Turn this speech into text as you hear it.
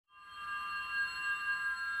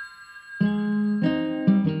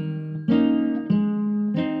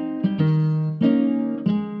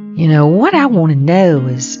what I want to know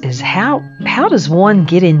is how does one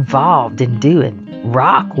get involved in doing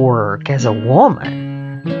rock work as a woman?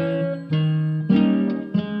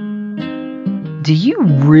 Do you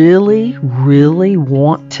really, really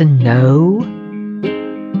want to know?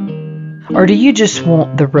 Or do you just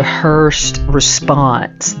want the rehearsed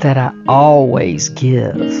response that I always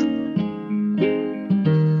give?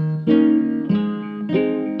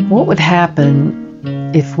 What would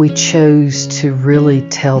happen if we chose to really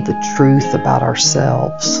tell the truth about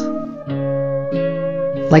ourselves?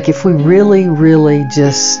 Like if we really, really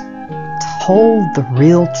just told the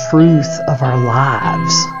real truth of our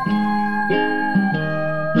lives.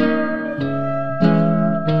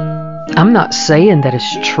 I'm not saying that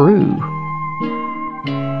it's true.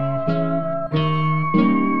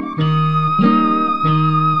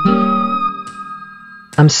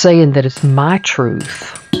 I'm saying that it's my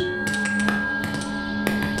truth.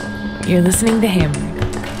 You're listening to Hammer.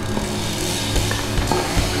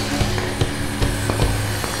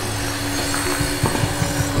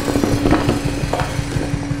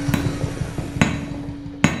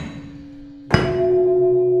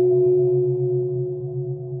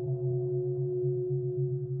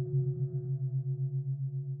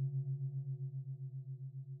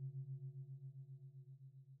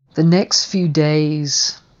 The next few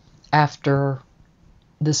days after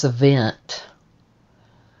this event,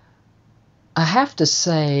 I have to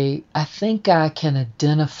say, I think I can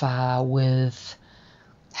identify with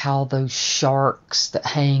how those sharks that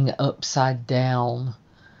hang upside down,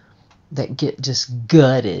 that get just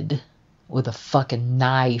gutted with a fucking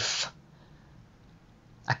knife,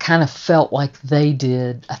 I kind of felt like they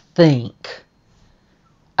did, I think.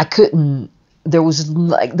 There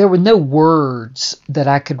were no words that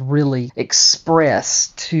I could really express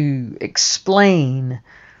to explain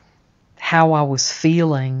how I was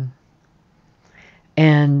feeling.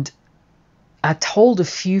 And I told a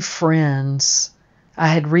few friends, I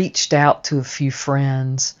had reached out to a few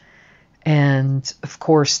friends, and of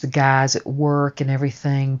course the guys at work and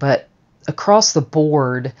everything, but across the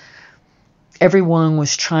board, everyone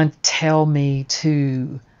was trying to tell me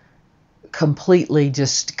to completely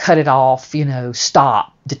just cut it off,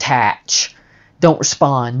 stop, detach, don't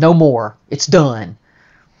respond, no more, it's done.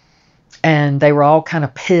 And they were all kind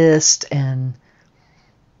of pissed, and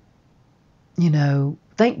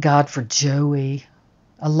thank God for Joey.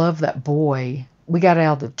 I love that boy. We got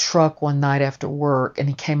out of the truck one night after work, and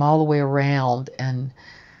he came all the way around, and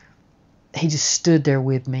he just stood there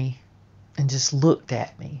with me and just looked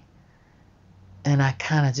at me. And I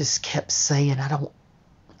kind of just kept saying, I don't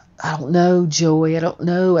know, Joey, I don't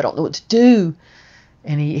know what to do.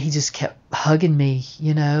 And he just kept hugging me,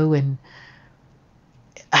 and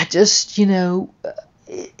I just,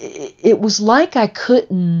 it was like I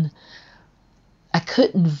couldn't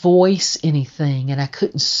voice anything, and I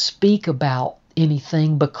couldn't speak about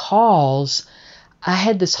anything because I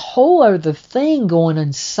had this whole other thing going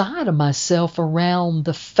inside of myself around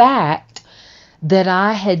the fact that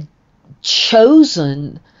I had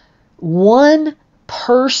chosen one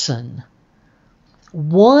person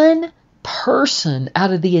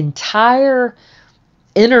out of the entire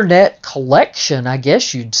internet collection, I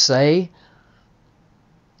guess you'd say.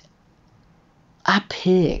 I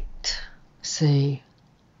picked, see,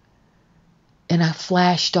 and I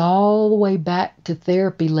flashed all the way back to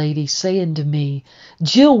therapy lady saying to me,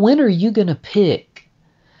 Jill, when are you going to pick?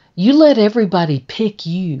 You let everybody pick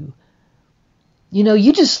you.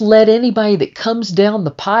 You just let anybody that comes down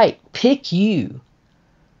the pike pick you.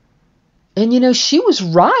 And she was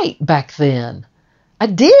right back then. I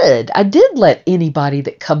did let anybody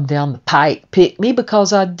that come down the pike pick me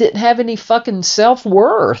because I didn't have any fucking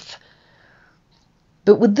self-worth.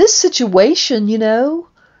 But with this situation,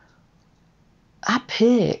 I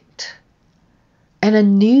picked. And I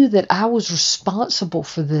knew that I was responsible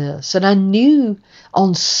for this. And I knew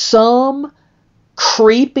on some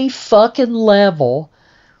creepy fucking level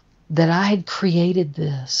that I had created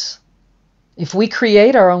this. If we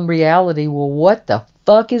create our own reality, well, what the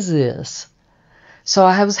fuck is this? So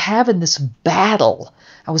I was having this battle.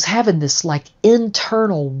 I was having this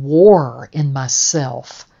internal war in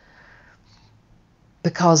myself.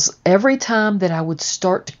 Because every time that I would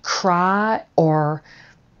start to cry or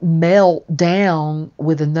melt down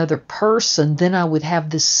with another person, then I would have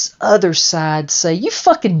this other side say, you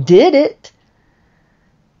fucking did it.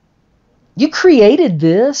 You created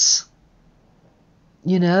this.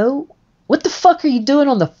 What the fuck are you doing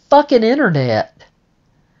on the fucking internet?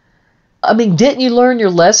 I mean, didn't you learn your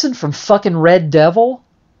lesson from fucking Red Devil?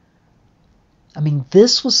 I mean,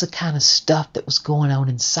 this was the kind of stuff that was going on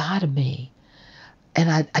inside of me. And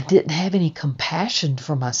I didn't have any compassion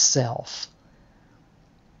for myself.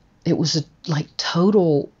 It was like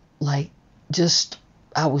total, like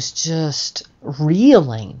I was just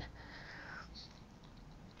reeling.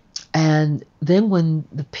 And then when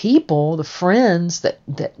the friends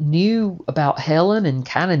that knew about Helen and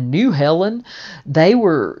kind of knew Helen, they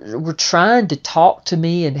were trying to talk to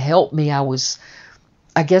me and help me.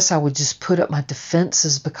 I guess I would just put up my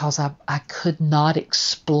defenses because I could not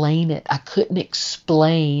explain it. I couldn't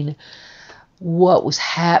explain what was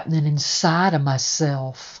happening inside of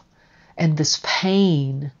myself. And this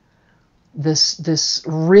pain, this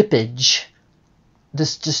rippage,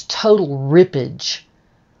 this just total rippage.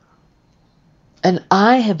 And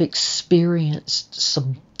I have experienced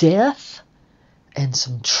some death and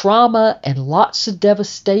some trauma and lots of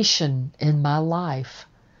devastation in my life.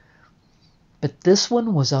 But this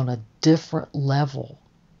one was on a different level.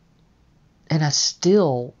 And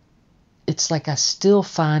it's like I still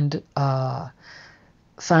find it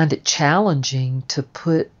challenging to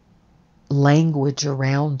put language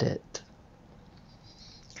around it.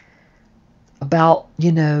 About,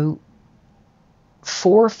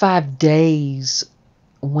 4 or 5 days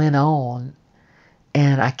went on,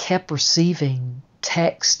 and I kept receiving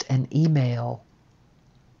text and email,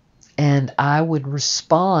 and I would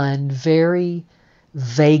respond very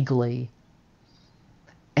vaguely.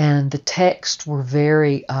 And the texts were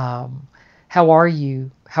very, how are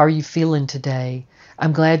you? How are you feeling today?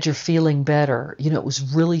 I'm glad you're feeling better. It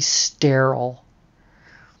was really sterile.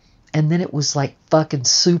 And then it was like fucking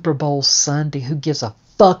Super Bowl Sunday. Who gives a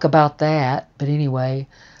fuck about that? But anyway,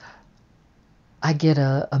 I get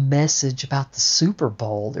a message about the Super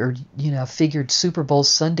Bowl. Or, I figured Super Bowl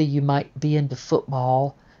Sunday you might be into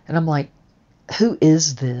football. And I'm like, who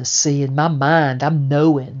is this? See, in my mind, I'm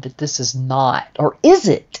knowing that this is not. Or is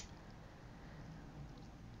it?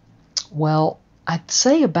 Well, I'd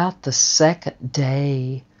say about the second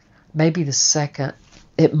day, maybe the second,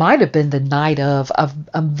 it might have been the night of.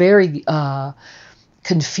 I'm very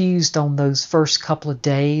confused on those first couple of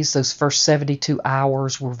days. Those first 72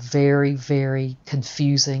 hours were very, very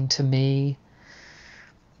confusing to me.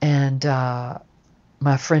 And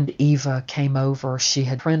my friend Eva came over. She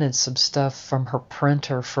had printed some stuff from her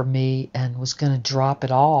printer for me and was going to drop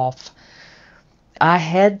it off. I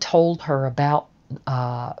had told her about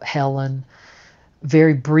Helen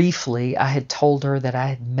very briefly. I had told her that I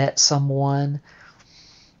had met someone.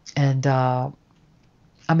 And I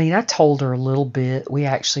told her a little bit. We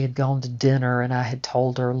actually had gone to dinner, and I had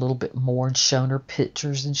told her a little bit more and shown her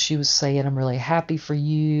pictures, and she was saying, I'm really happy for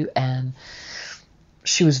you, and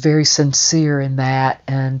she was very sincere in that.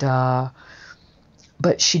 And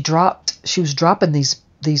but she was dropping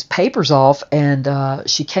these papers off, and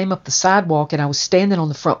she came up the sidewalk, and I was standing on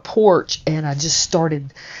the front porch, and I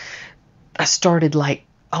started like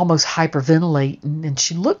almost hyperventilating, and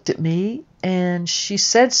she looked at me and she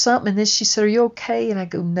said something, and then she said, are you okay? And I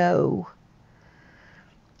go, no.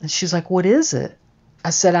 And she was like, what is it? I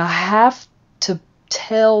said, I have to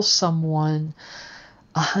tell someone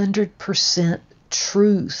 100%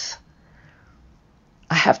 truth.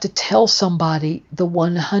 I have to tell somebody the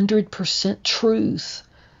 100% truth,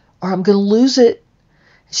 or I'm going to lose it.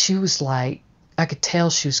 She was like, I could tell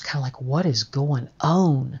she was kind of like, what is going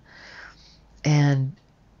on? And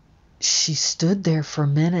she stood there for a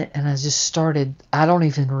minute, and I don't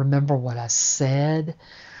even remember what I said,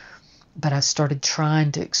 but I started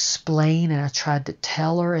trying to explain, and I tried to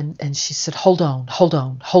tell her, and she said, hold on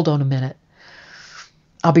a minute.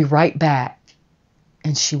 I'll be right back.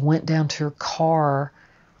 And she went down to her car,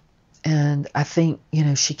 and I think,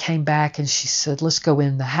 she came back and she said, let's go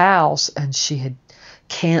in the house. And she had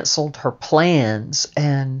canceled her plans.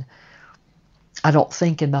 And I don't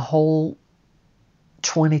think in the whole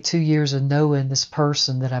 22 years of knowing this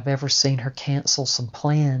person that I've ever seen her cancel some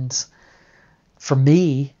plans for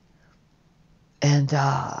me. And,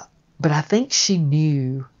 but I think she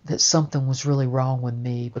knew that something was really wrong with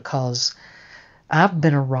me, because I've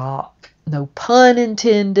been a rock. No pun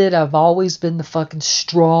intended. I've always been the fucking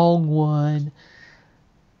strong one.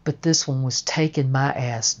 But this one was taking my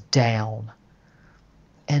ass down.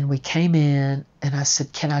 And we came in, and I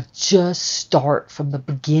said, can I just start from the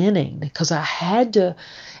beginning? Because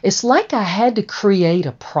it's like I had to create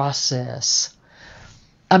a process.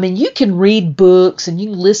 You can read books, and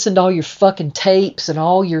you can listen to all your fucking tapes and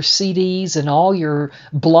all your CDs and all your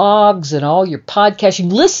blogs and all your podcasts. You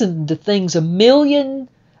can listen to things a million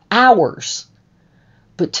hours.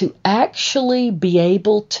 But to actually be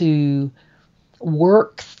able to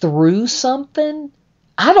work through something,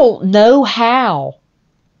 I don't know how.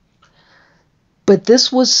 But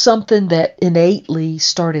this was something that innately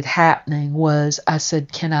started happening. Was I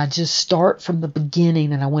said, can I just start from the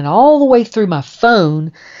beginning? And I went all the way through my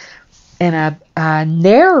phone, and I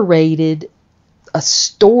narrated a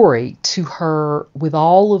story to her with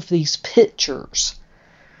all of these pictures,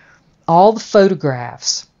 all the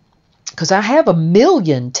photographs, because I have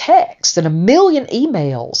 1,000,000 texts and 1,000,000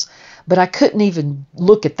 emails, but I couldn't even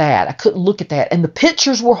look at that. I couldn't look at that. And the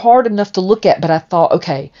pictures were hard enough to look at, but I thought,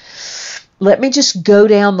 okay, let me just go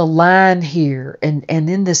down the line here and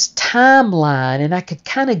in this timeline, and I could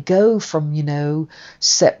kind of go from,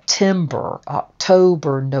 September,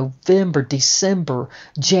 October, November, December,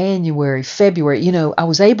 January, February. I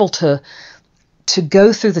was able to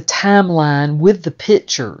go through the timeline with the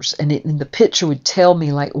pictures, and the picture would tell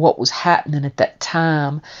me like what was happening at that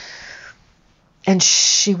time. And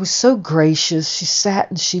she was so gracious. She sat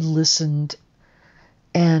and she listened.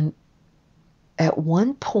 And at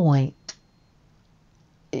one point,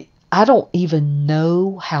 I don't even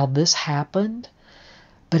know how this happened,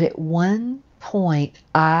 but at one point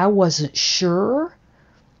I wasn't sure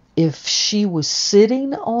if she was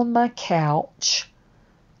sitting on my couch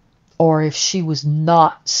or if she was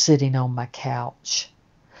not sitting on my couch.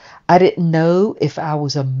 I didn't know if I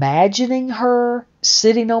was imagining her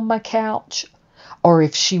sitting on my couch or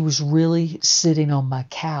if she was really sitting on my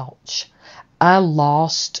couch. I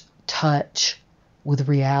lost touch with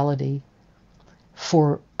reality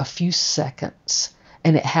for a few seconds,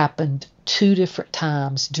 and it happened 2 different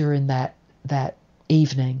times during that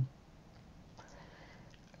evening.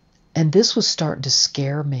 And this was starting to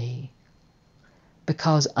scare me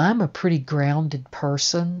because I'm a pretty grounded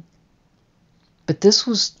person, but this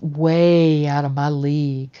was way out of my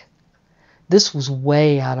league. This was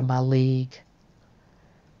way out of my league.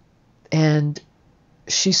 And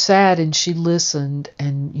she sat and she listened,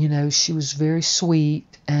 and she was very sweet,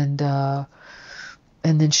 and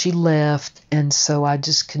then she left, and so I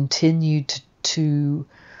just continued to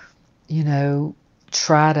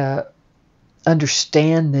try to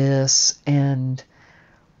understand this, and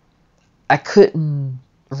I couldn't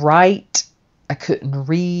write, I couldn't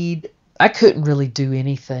read, I couldn't really do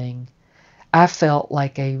anything. I felt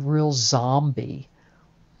like a real zombie.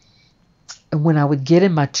 And when I would get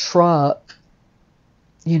in my truck,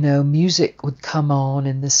 music would come on,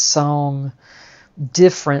 and this song,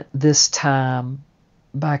 Different This Time,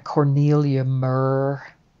 by Cornelia Murr.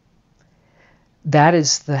 That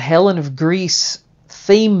is the Helen of Greece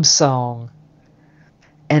theme song.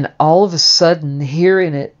 And all of a sudden,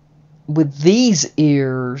 hearing it with these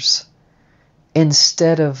ears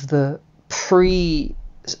instead of the pre-scam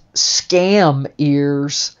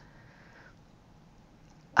ears,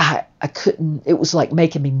 I couldn't, it was like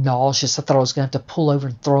making me nauseous. I thought I was going to have to pull over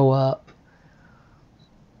and throw up.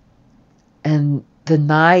 And the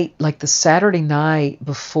night, like the Saturday night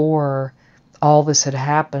before all this had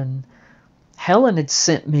happened, Helen had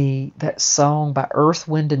sent me that song by Earth,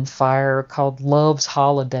 Wind, and Fire called Love's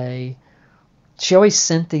Holiday. She always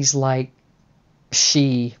sent these like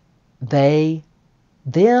they,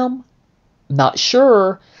 them, not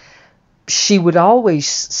sure. She would always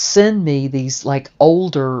send me these like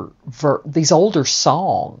older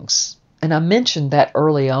songs. And I mentioned that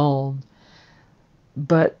early on.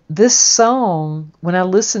 But this song, when I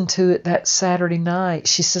listened to it that Saturday night,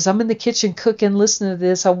 she says, I'm in the kitchen cooking, listening to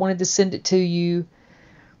this. I wanted to send it to you.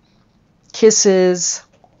 Kisses.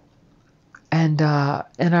 And I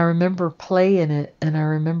remember playing it, and I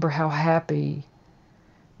remember how happy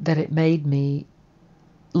that it made me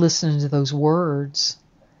listening to those words.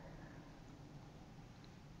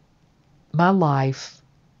 My life,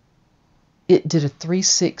 it did a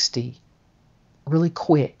 360 really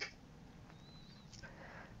quick.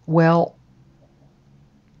 Well,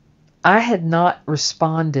 I had not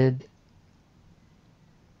responded,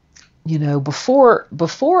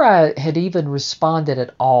 before I had even responded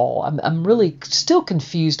at all. I'm really still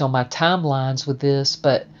confused on my timelines with this,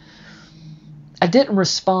 but I didn't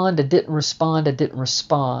respond,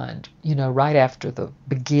 right after the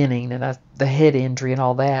beginning and the head injury and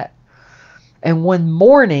all that. And one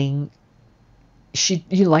morning, she,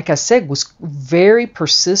 like I said, was very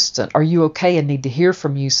persistent. Are you okay? I need to hear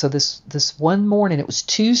from you. So this one morning, it was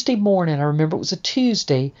Tuesday morning. I remember it was a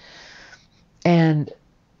Tuesday. And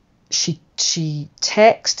she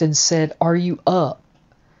texted and said, are you up?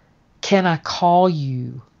 Can I call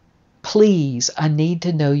you? Please, I need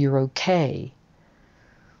to know you're okay.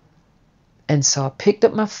 And so I picked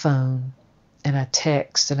up my phone and I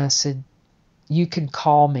texted and I said, you can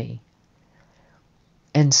call me.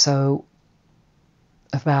 And so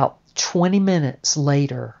about 20 minutes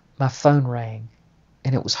later, my phone rang,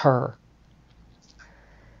 and it was her.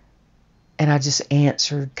 And I just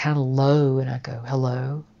answered kind of low, and I go,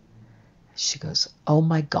 hello? She goes, oh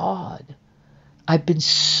my God, I've been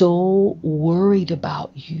so worried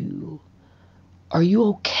about you. Are you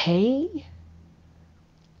okay?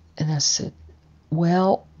 And I said,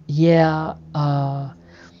 well, yeah,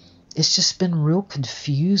 it's just been real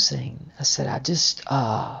confusing. I said, I just,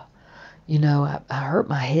 I hurt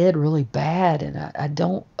my head really bad, and I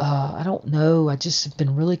don't know. I just have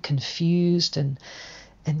been really confused and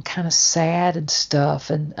kind of sad and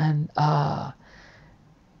stuff, and I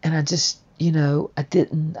just,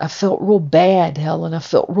 I felt real bad, Helen. I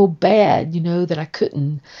felt real bad, that I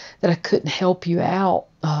couldn't help you out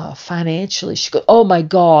financially. She goes, oh my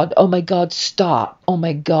God, stop. Oh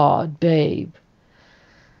my God, babe.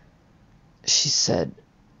 She said,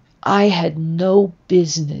 I had no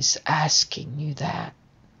business asking you that.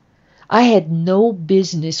 I had no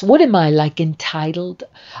business. What am I, like, entitled?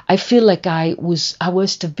 I feel like I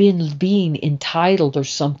must have been being entitled or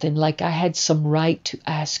something, like I had some right to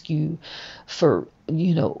ask you for,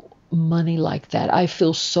 money like that. I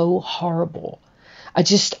feel so horrible. I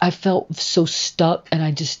felt so stuck, and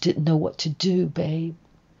I just didn't know what to do, babe.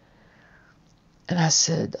 And I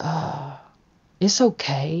said, it's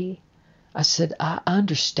okay. I said, I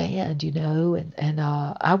understand, and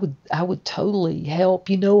I would totally help,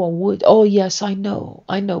 I would. Oh, yes, I know,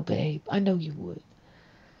 babe, I know you would.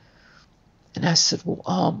 And I said,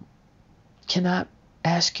 well, can I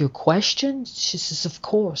ask you a question? She says, of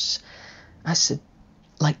course. I said,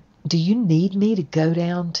 like, do you need me to go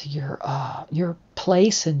down to your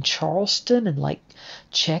place in Charleston and, like,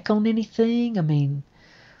 check on anything? I mean,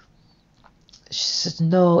 she said,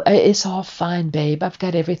 no, it's all fine, babe. I've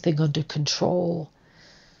got everything under control.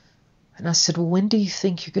 And I said, well, when do you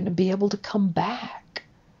think you're going to be able to come back?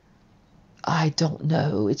 I don't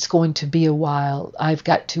know. It's going to be a while. I've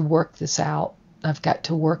got to work this out. I've got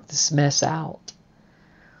to work this mess out.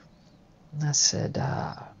 And I said,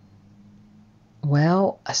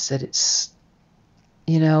 it's,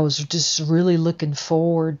 I was just really looking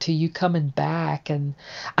forward to you coming back, and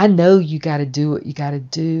I know you got to do what you got to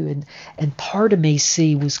do, and part of me,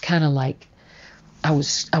 was kind of like I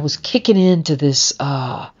was kicking into this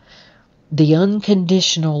the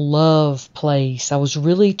unconditional love place. I was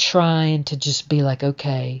really trying to just be like,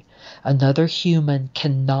 okay, another human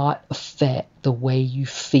cannot affect the way you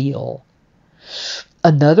feel.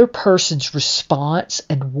 Another person's response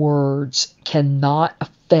and words cannot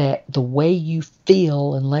affect the way you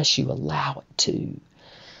feel unless you allow it to.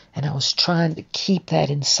 And I was trying to keep that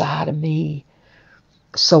inside of me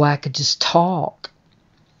so I could just talk.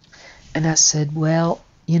 And I said, well,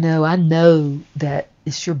 I know that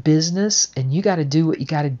it's your business and you got to do what you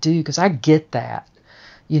got to do, because I get that.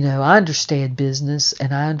 I understand business,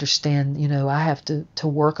 and I understand, I have to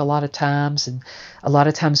work a lot of times, and a lot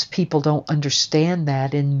of times people don't understand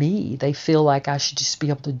that in me. They feel like I should just be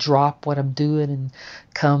able to drop what I'm doing and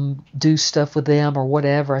come do stuff with them or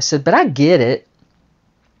whatever. I said, but I get it.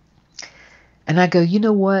 And I go, you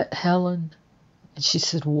know what, Helen? And she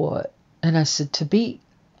said, what? And I said, to be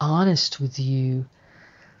honest with you,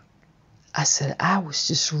 I said, I was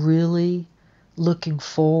just really looking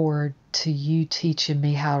forward to you teaching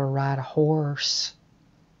me how to ride a horse.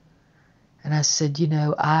 And I said,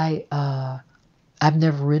 I've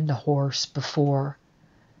never ridden a horse before.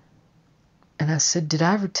 And I said, did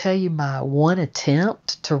I ever tell you my one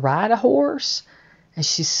attempt to ride a horse? And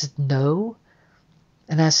she said, no.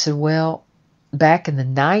 And I said, well, back in the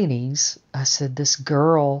 90s, I said, this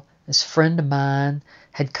friend of mine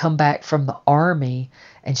had come back from the Army,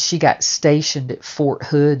 and she got stationed at Fort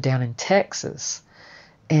Hood down in Texas.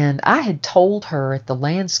 And I had told her at the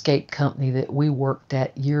landscape company that we worked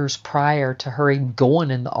at years prior to her even going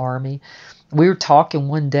in the Army, we were talking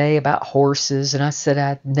one day about horses, and I said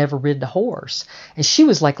I'd never ridden a horse. And she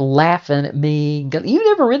was like laughing at me. You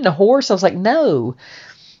never ridden a horse? I was like, no.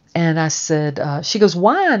 And I said, she goes,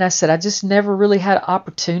 why? And I said, I just never really had an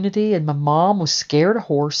opportunity, and my mom was scared of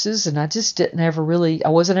horses, and I just I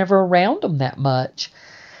wasn't ever around them that much.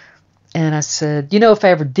 And I said, if I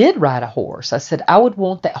ever did ride a horse, I said, I would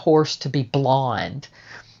want that horse to be blonde.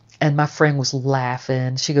 And my friend was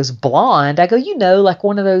laughing. She goes, blonde? I go, like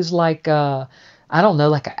one of those, like, I don't know,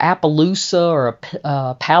 like an Appaloosa or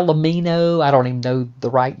a Palomino. I don't even know the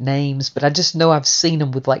right names, but I just know I've seen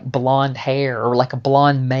them with like blonde hair or like a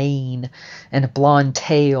blonde mane and a blonde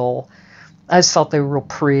tail. I just thought they were real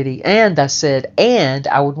pretty. And I said, and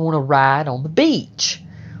I would want to ride on the beach.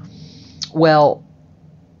 Well,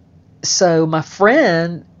 so my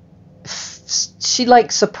friend, she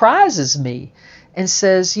like surprises me and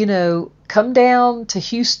says, come down to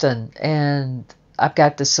Houston and I've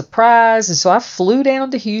got the surprise. And so I flew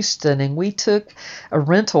down to Houston, and we took a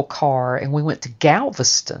rental car, and we went to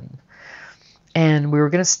Galveston. And we were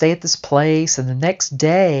going to stay at this place. And the next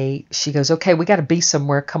day, she goes, okay, we got to be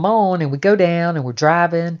somewhere. Come on. And we go down, and we're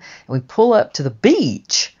driving, and we pull up to the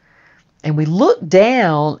beach. And we look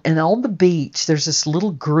down, and on the beach, there's this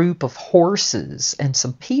little group of horses and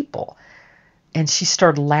some people. And she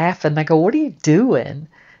started laughing. I go, what are you doing?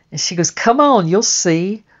 And she goes, come on, you'll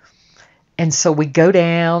see. And so we go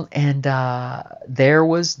down, and there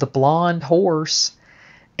was the blonde horse.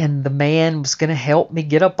 And the man was going to help me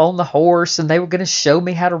get up on the horse, and they were going to show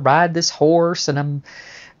me how to ride this horse. And I'm,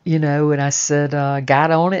 and I said, got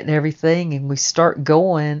on it and everything. And we start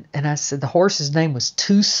going. And I said, the horse's name was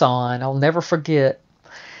Tucson. I'll never forget.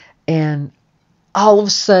 And all of a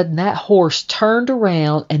sudden, that horse turned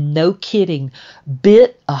around and, no kidding,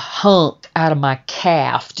 bit a hunk out of my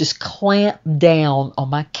calf, just clamped down on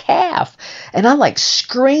my calf. And I like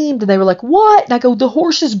screamed, and they were like, what? And I go, the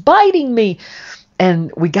horse is biting me.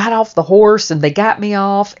 And we got off the horse, and they got me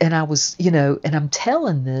off. And I was, and I'm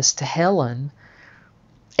telling this to Helen,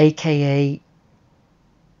 AKA,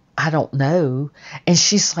 I don't know. And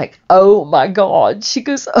she's like, oh my God. She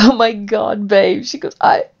goes, oh my God, babe. She goes,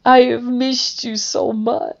 I have missed you so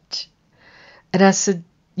much. And I said,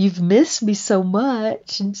 you've missed me so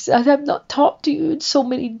much. And I have not talked to you in so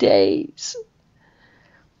many days.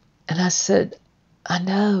 And I said, I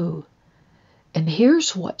know. And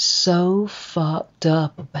here's what's so fucked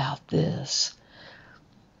up about this.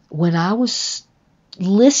 When I was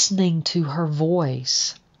listening to her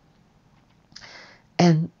voice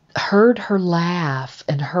and heard her laugh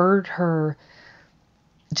and heard her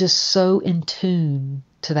just so in tune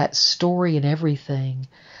to that story and everything,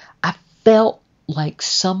 I felt like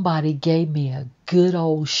somebody gave me a good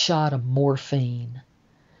old shot of morphine.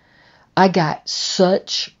 I got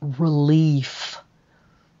such relief.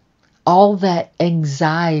 All that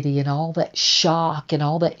anxiety and all that shock and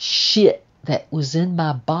all that shit that was in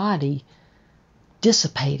my body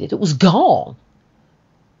dissipated. It was gone.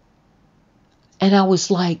 And I was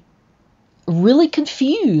like really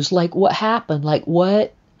confused, like what happened, like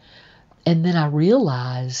what? And then I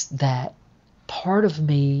realized that part of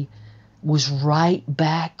me was right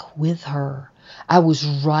back with her. I was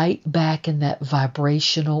right back in that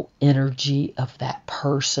vibrational energy of that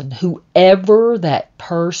person, whoever that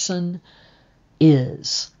person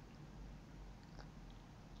is.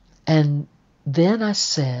 And then I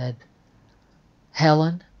said,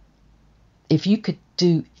 Helen, if you could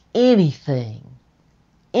do anything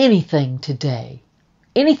today,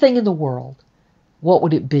 anything in the world, what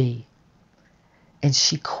would it be? And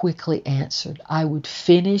she quickly answered, I would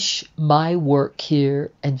finish my work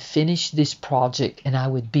here and finish this project, and I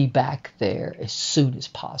would be back there as soon as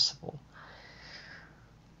possible.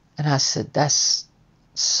 And I said, that's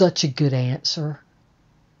such a good answer.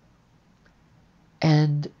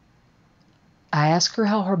 And I asked her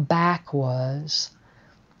how her back was,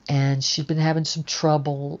 and she'd been having some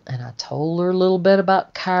trouble, and I told her a little bit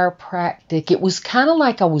about chiropractic. It was kind of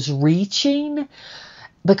like I was reaching,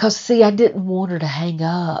 because, see, I didn't want her to hang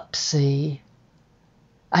up, see.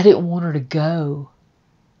 I didn't want her to go.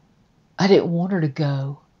 I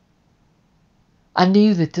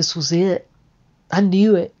knew that this was it. I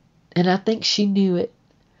knew it, and I think she knew it.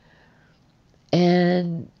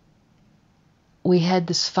 And we had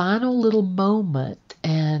this final little moment,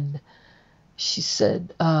 and she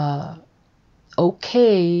said,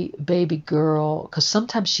 okay, baby girl, because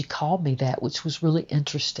sometimes she called me that, which was really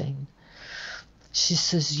interesting. She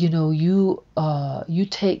says, you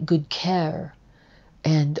take good care,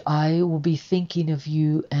 and I will be thinking of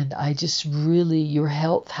you, and I just really, your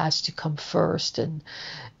health has to come first, and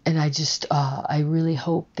I really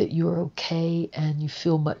hope that you're okay and you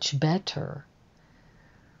feel much better.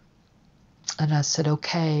 And I said,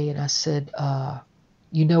 okay. And I said,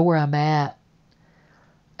 you know where I'm at.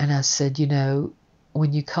 And I said,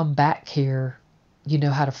 when you come back here, you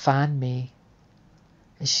know how to find me.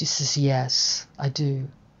 And she says, yes, I do.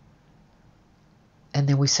 And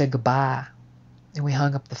then we said goodbye. And we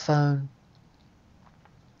hung up the phone.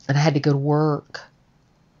 And I had to go to work.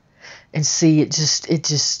 And see, it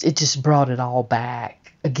just brought it all back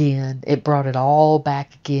again. It brought it all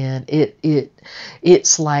back again.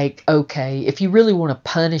 It's like, okay, if you really want to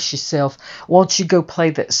punish yourself, why don't you go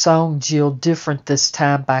play that song, Jill, Different This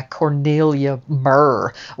Time by Cornelia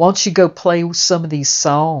Murr? Why don't you go play some of these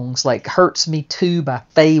songs like Hurts Me Too by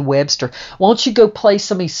Faye Webster? Why don't you go play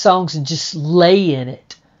some of these songs and just lay in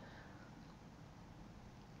it?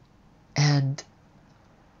 And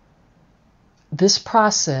this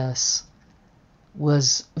process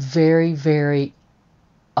was very, very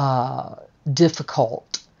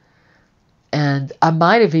difficult. And I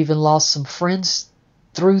might have even lost some friends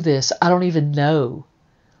through this. I don't even know.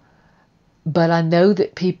 But I know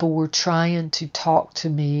that people were trying to talk to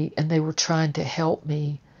me and they were trying to help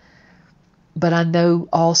me. But I know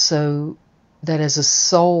also that as a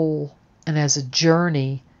soul and as a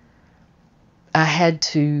journey, I had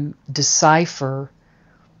to decipher,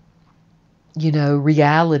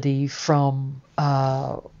 reality from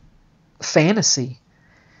fantasy.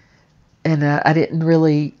 And I didn't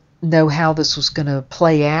really know how this was going to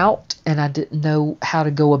play out, and I didn't know how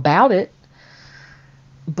to go about it.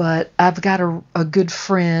 But I've got a good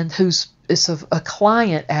friend who's a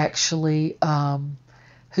client actually,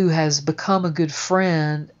 who has become a good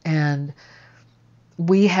friend, and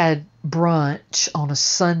we had brunch on a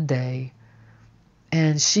Sunday,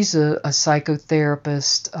 and she's a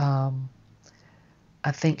psychotherapist.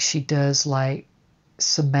 I think she does like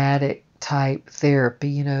somatic type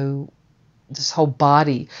therapy, this whole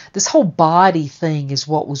body thing is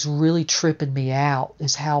what was really tripping me out,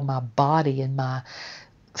 is how my body and my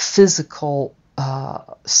physical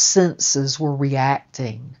senses were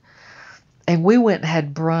reacting. And we went and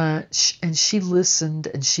had brunch, and she listened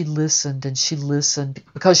and she listened and she listened,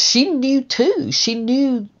 because she knew too. She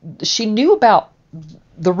knew about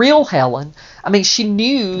the real Helen. I mean, she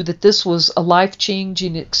knew that this was a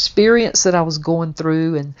life-changing experience that I was going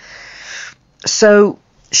through. And so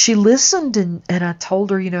she listened, and I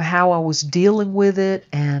told her, how I was dealing with it.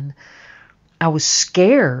 And I was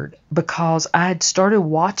scared because I had started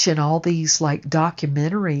watching all these like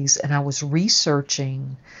documentaries, and I was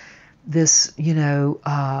researching this,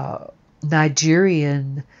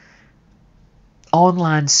 Nigerian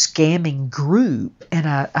online scamming group. And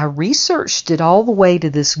I researched it all the way to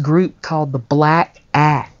this group called the Black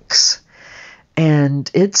Axe. And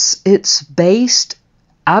it's based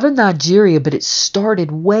out of Nigeria, but it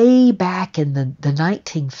started way back in the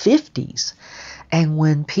 1950s. And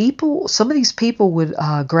when some of these people would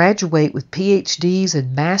graduate with PhDs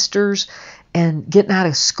and masters and getting out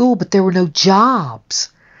of school, but there were no jobs.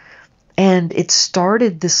 And it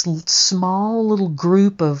started this small little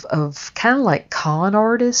group of kind of like con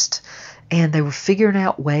artists, and they were figuring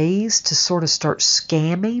out ways to sort of start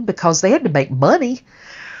scamming because they had to make money.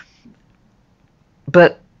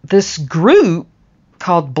 But this group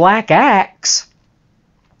called Black Axe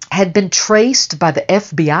had been traced by the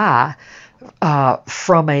FBI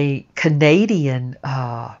from a Canadian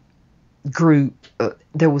group.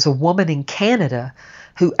 There was a woman in Canada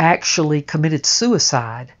who actually committed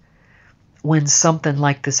suicide when something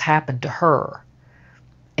like this happened to her.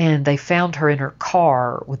 And they found her in her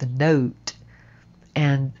car with a note,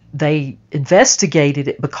 and they investigated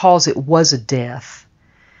it because it was a death,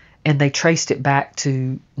 and they traced it back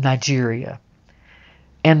to Nigeria.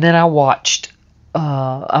 And then I watched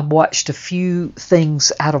a few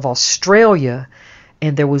things out of Australia,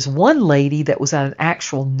 and there was one lady that was an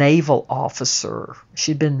actual naval officer.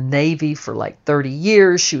 She'd been in the Navy for like 30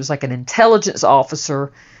 years. She was like an intelligence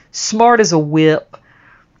officer, smart as a whip.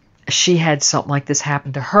 She had something like this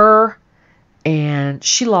happen to her, and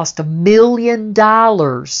she lost $1 million.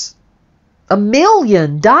 $1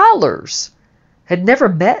 million. Had never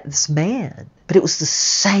met this man, but it was the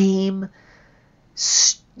same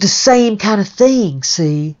kind of thing,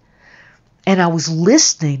 see? And I was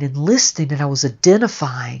listening, and I was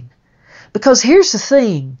identifying. Because here's the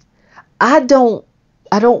thing, I don't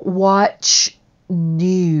watch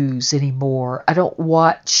news anymore. I don't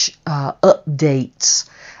watch updates.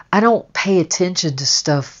 I don't pay attention to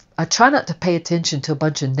stuff. I try not to pay attention to a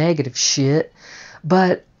bunch of negative shit,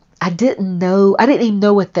 but I didn't even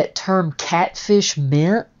know what that term catfish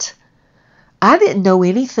meant. I didn't know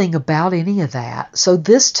anything about any of that. So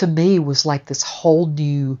this to me was like this whole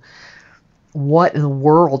new what in the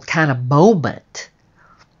world kind of moment.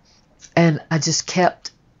 And I just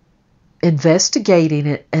kept investigating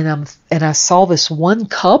it, and I saw this one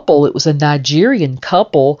couple. It was a Nigerian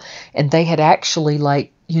couple, and they had actually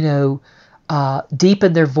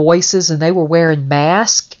deepened their voices, and they were wearing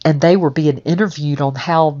masks, and they were being interviewed on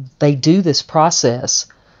how they do this process.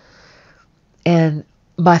 And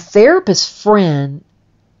my therapist friend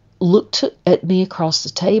looked at me across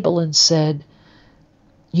the table and said,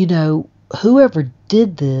 whoever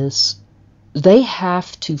did this, they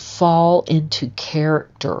have to fall into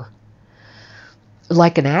character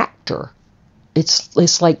like an actor.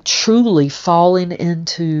 It's like truly falling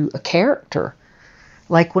into a character,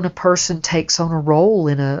 like when a person takes on a role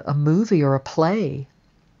in a movie or a play.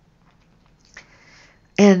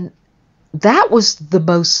 And that was the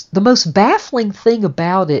most baffling thing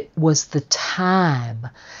about it was the time.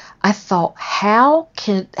 I thought, how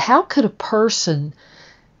could a person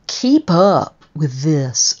keep up with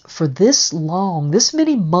this for this long, this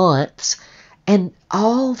many months, and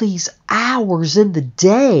all these hours in the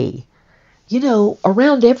day,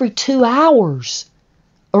 around every 2 hours,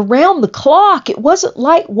 around the clock. It wasn't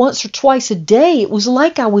like once or twice a day. It was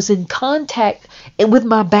like I was in contact with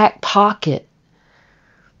my back pocket.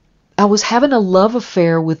 I was having a love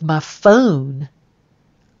affair with my phone.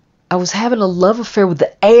 I was having a love affair with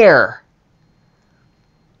the air.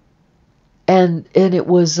 And it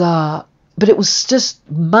was, but it was just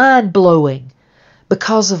mind-blowing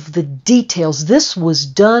because of the details. This was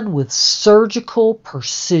done with surgical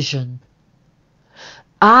precision.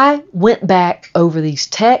 I went back over these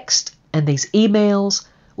texts and these emails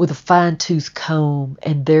with a fine-tooth comb,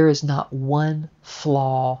 and there is not one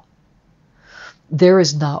flaw. There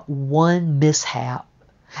is not one mishap.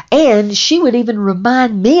 And she would even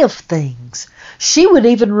remind me of things. She would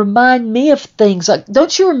even remind me of things like,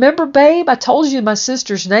 don't you remember, babe? I told you my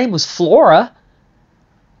sister's name was Flora.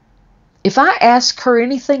 If I asked her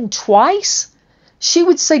anything twice, she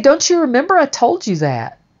would say, don't you remember? I told you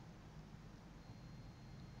that.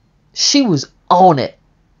 She was on it.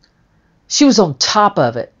 She was on top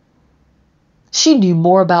of it. She knew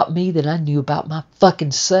more about me than I knew about my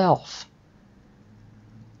fucking self.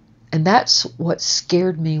 And that's what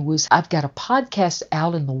scared me was I've got a podcast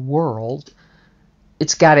out in the world.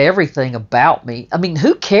 It's got everything about me. I mean,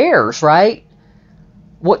 who cares, right?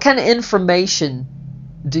 What kind of information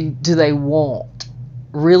do they want,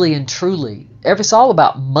 really and truly? It's all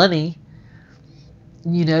about money.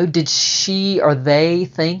 Did she or they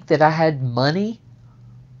think that I had money?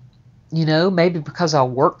 Maybe because I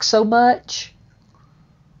work so much.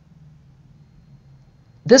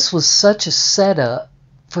 This was such a setup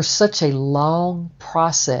for such a long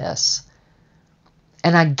process.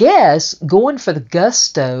 And I guess going for the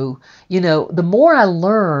gusto, the more I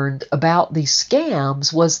learned about these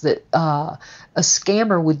scams was that a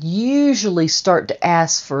scammer would usually start to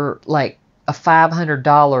ask for like a $500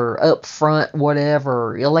 upfront,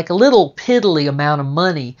 whatever, like a little piddly amount of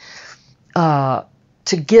money to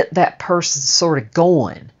get that person sort of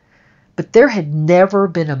going. But there had never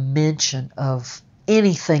been a mention of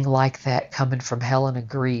anything like that coming from Helena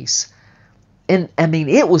Grease. And I mean,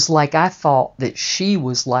 it was like I thought that she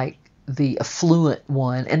was like the affluent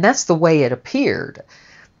one, and that's the way it appeared,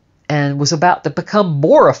 and was about to become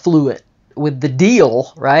more affluent with the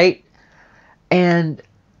deal, right? And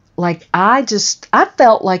like I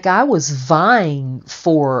felt like I was vying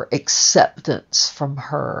for acceptance from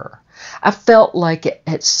her. I felt like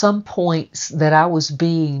at some points that I was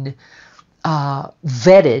being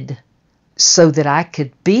vetted so that I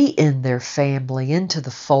could be in their family, into the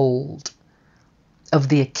fold of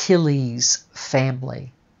the Achilles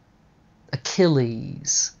family.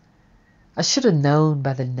 Achilles. I should have known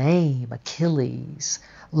by the name Achilles.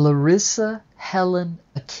 Larissa Helen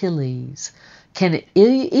Achilles. Can it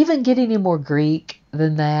even get any more Greek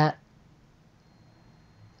than that?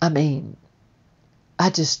 I mean, I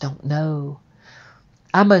just don't know.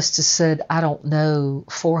 I must have said, I don't know,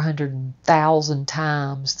 400,000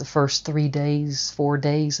 times the first 4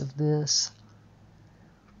 days of this.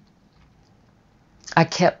 I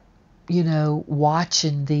kept,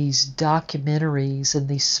 watching these documentaries and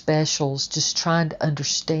these specials, just trying to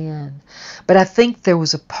understand. But I think there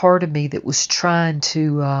was a part of me that was trying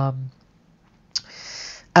to,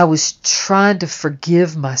 I was trying to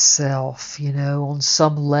forgive myself, on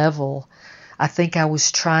some level. I think I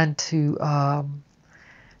was trying to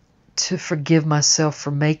forgive myself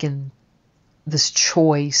for making this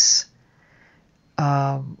choice.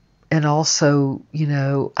 And also,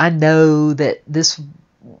 I know that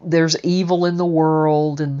there's evil in the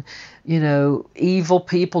world, and, evil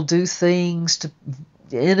people do things to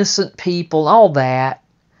innocent people, all that.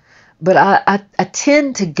 But I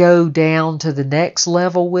tend to go down to the next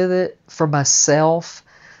level with it for myself,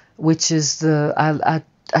 which is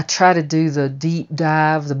I try to do the deep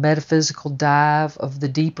dive, the metaphysical dive of the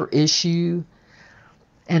deeper issue.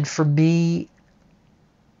 And for me,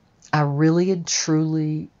 I really and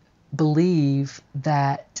truly believe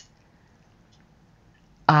that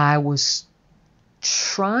I was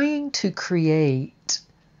trying to create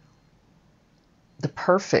the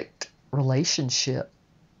perfect relationship.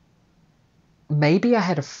 Maybe I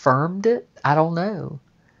had affirmed it. I don't know.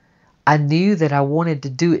 I knew that I wanted to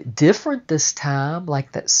do it different this time,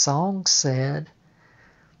 like that song said.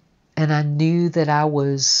 And I knew that I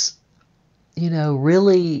was,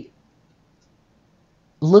 really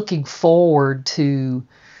looking forward to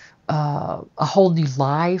a whole new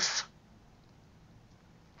life.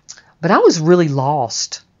 But I was really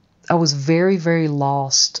lost. I was very, very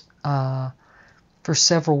lost for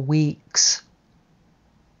several weeks.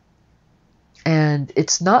 And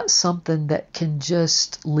it's not something that can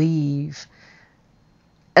just leave.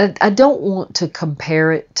 And I don't want to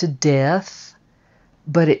compare it to death,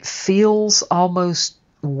 but it feels almost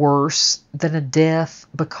worse than a death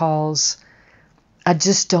because I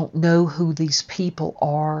just don't know who these people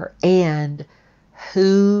are and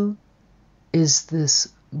who is this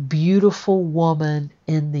beautiful woman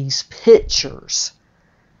in these pictures.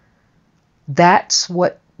 That's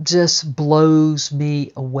what just blows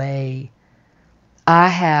me away. I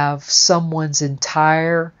have someone's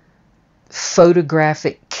entire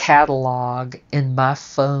photographic catalog in my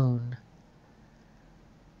phone.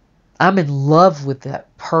 I'm in love with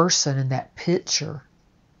that person in that picture.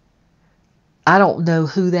 I don't know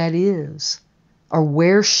who that is or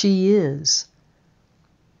where she is.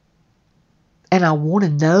 And I want to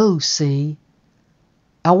know, see.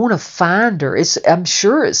 I want to find her. I'm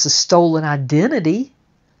sure it's a stolen identity.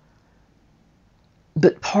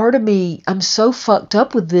 But part of me, I'm so fucked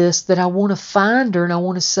up with this that I want to find her and I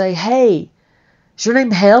want to say, hey, is your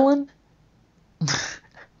name Helen?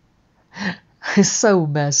 It's so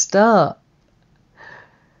messed up.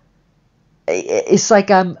 It's like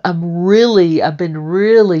I've been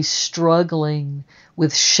really struggling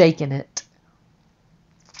with shaking it.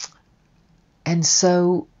 And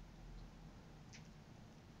so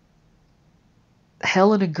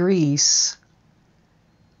Helen of Greece,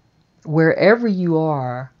 wherever you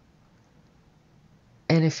are,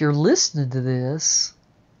 and if you're listening to this,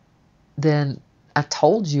 then I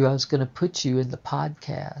told you I was going to put you in the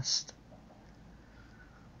podcast.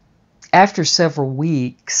 After several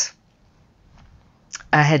weeks,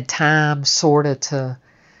 I had time sort of to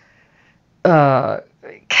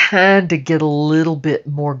kind of get a little bit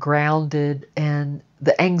more grounded, and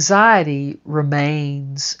the anxiety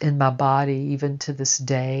remains in my body even to this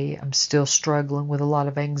day. I'm still struggling with a lot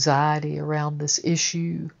of anxiety around this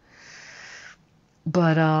issue.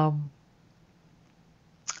 But I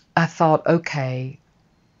thought, okay,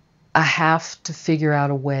 I have to figure out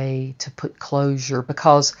a way to put closure,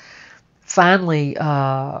 because finally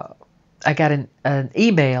I got an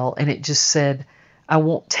email and it just said, I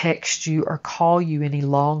won't text you or call you any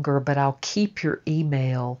longer, but I'll keep your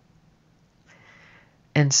email.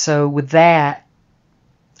 And so with that,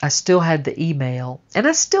 I still had the email and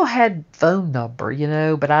I still had phone number,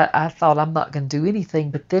 but I thought I'm not going to do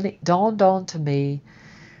anything. But then it dawned on to me,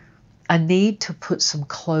 I need to put some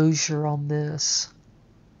closure on this.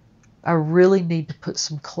 I really need to put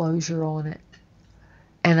some closure on it.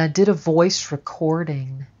 And I did a voice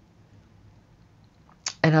recording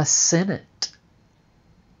and I sent it.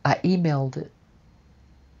 I emailed it.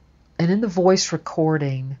 And in the voice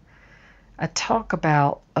recording, I talk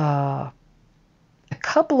about a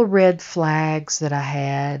couple of red flags that I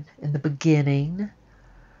had in the beginning.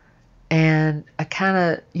 And I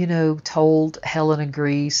kind of, told Helen of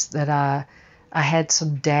Greece that I had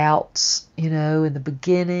some doubts, in the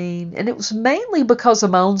beginning. And it was mainly because of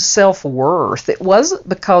my own self-worth. It wasn't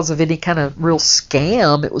because of any kind of real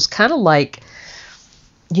scam. It was kind of like,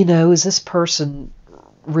 is this person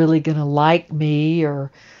really going to like me?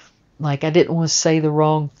 Or like I didn't want to say the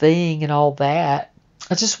wrong thing and all that.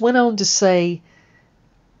 I just went on to say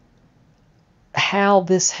how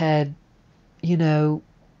this had,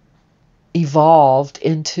 evolved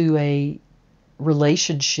into a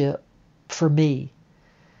relationship for me.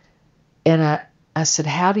 And I said,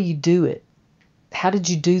 how do you do it? How did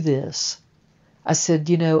you do this? I said,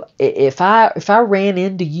 if I ran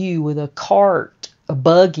into you with a cart, a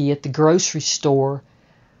buggy at the grocery store,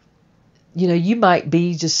 you might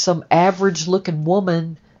be just some average looking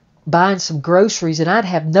woman buying some groceries and I'd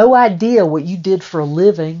have no idea what you did for a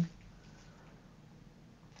living.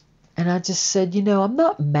 And I just said, I'm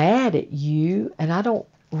not mad at you, and I don't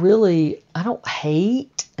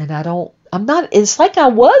hate, and I'm not, it's like I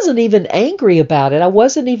wasn't even angry about it. I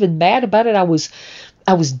wasn't even mad about it. I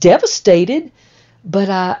was devastated, but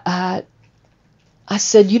I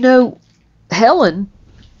said, Helen,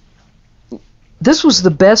 this was the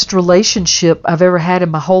best relationship I've ever had in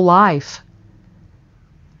my whole life.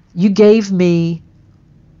 You gave me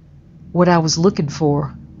what I was looking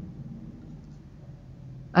for.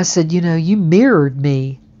 I said, you mirrored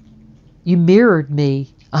me. You mirrored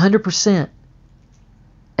me 100%.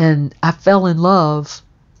 And I fell in love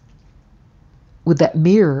with that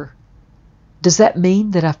mirror. Does that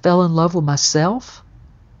mean that I fell in love with myself?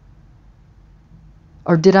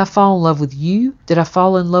 Or did I fall in love with you? Did I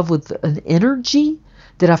fall in love with an energy?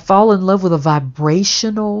 Did I fall in love with a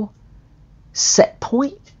vibrational set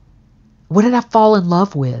point? What did I fall in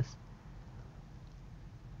love with?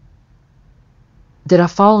 Did I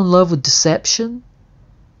fall in love with deception?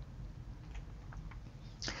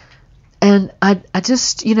 And I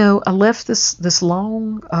just, I left this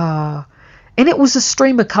long, and it was a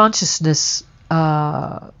stream of consciousness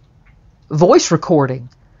voice recording,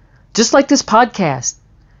 just like this podcast.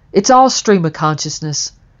 It's all stream of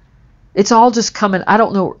consciousness. It's all just coming. I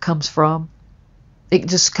don't know where it comes from. It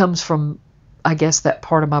just comes from, I guess, that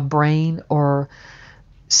part of my brain or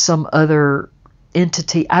some other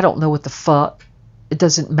entity. I don't know what the fuck. It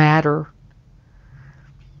doesn't matter.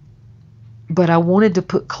 But I wanted to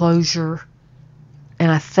put closure,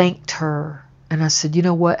 and I thanked her. And I said, you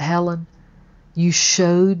know what, Helen? You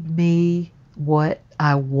showed me what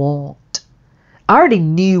I want. I already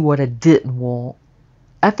knew what I didn't want.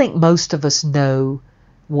 I think most of us know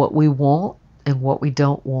what we want and what we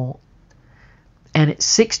don't want. And at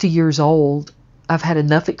 60 years old, I've had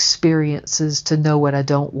enough experiences to know what I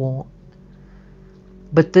don't want.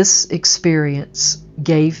 But this experience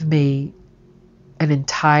gave me an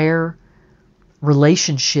entire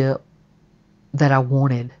relationship that I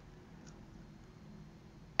wanted.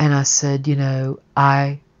 And I said,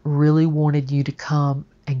 I really wanted you to come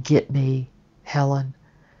and get me, Helen,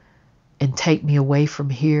 and take me away from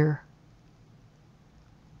here.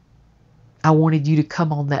 I wanted you to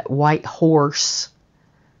come on that white horse,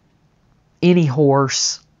 any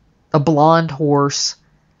horse, a blonde horse,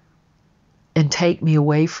 and take me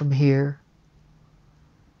away from here.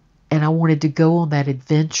 And I wanted to go on that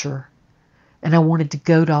adventure. And I wanted to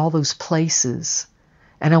go to all those places.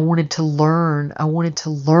 And I wanted to learn. I wanted to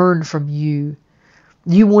learn from you.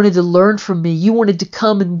 You wanted to learn from me. You wanted to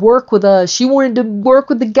come and work with us. You wanted to work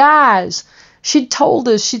with the guys. She'd told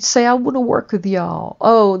us, she'd say, I want to work with y'all.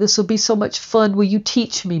 Oh, this will be so much fun. Will you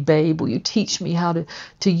teach me, babe? Will you teach me how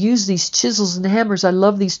to use these chisels and hammers? I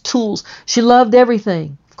love these tools. She loved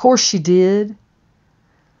everything. Of course she did.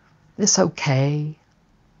 It's okay.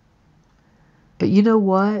 But you know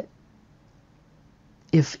what?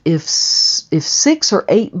 If 6 or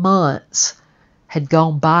 8 months had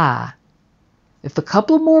gone by, if a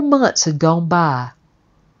couple of more months had gone by,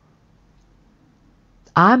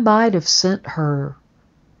 I might have sent her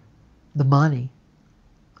the money.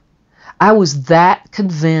 I was that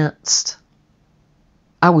convinced.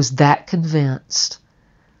 That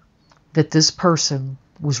this person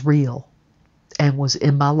was real and was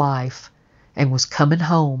in my life and was coming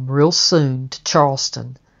home real soon to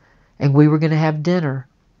Charleston, and we were going to have dinner.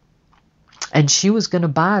 And she was going to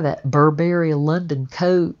buy that Burberry London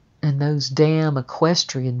coat and those damn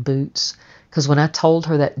equestrian boots. Because when I told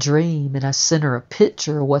her that dream and I sent her a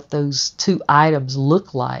picture of what those 2 items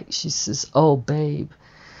look like, she says, oh, babe,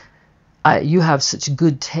 you have such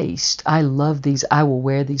good taste. I love these. I will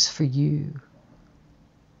wear these for you.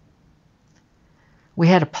 We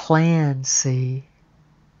had a plan, see.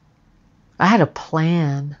 I had a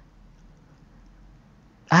plan.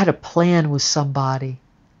 I had a plan with somebody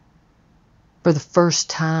for the first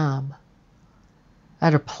time. I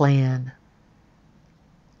had a plan.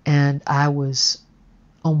 And I was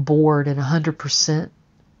on board and 100%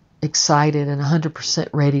 excited and 100%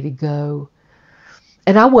 ready to go.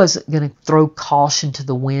 And I wasn't going to throw caution to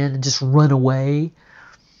the wind and just run away.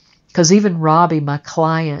 Because even Robbie, my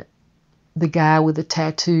client, the guy with the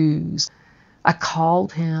tattoos, I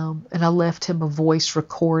called him and I left him a voice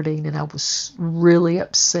recording, and I was really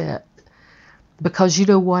upset. Because you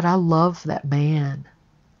know what? I love that man.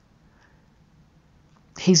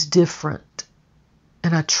 He's different.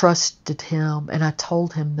 And I trusted him, and I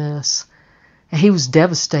told him this. And he was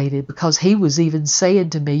devastated because he was even saying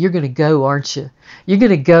to me, you're going to go, aren't you? You're going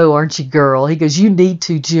to go, aren't you, girl? He goes, you need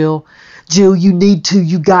to, Jill. Jill, you need to.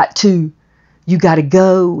 You got to. You got to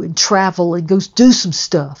go and travel and go do some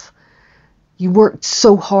stuff. You worked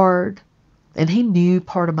so hard. And he knew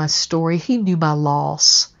part of my story. He knew my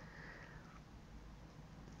loss.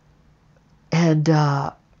 And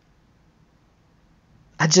I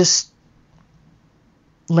just...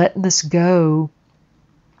 letting this go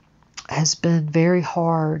has been very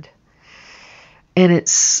hard. And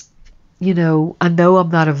it's, I know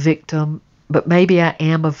I'm not a victim, but maybe I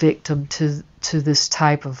am a victim to this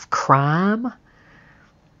type of crime.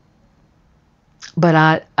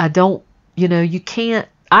 But I don't,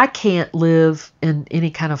 I can't live in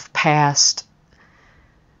any kind of past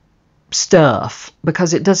stuff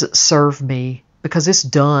because it doesn't serve me, because it's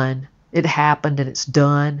done. It happened and it's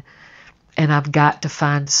done. And I've got to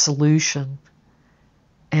find a solution.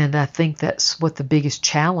 And I think that's what the biggest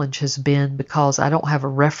challenge has been, because I don't have a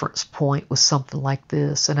reference point with something like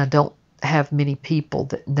this. And I don't have many people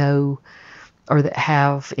that know or that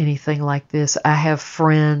have anything like this. I have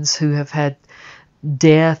friends who have had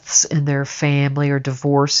deaths in their family or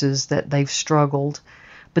divorces that they've struggled.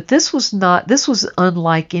 But this was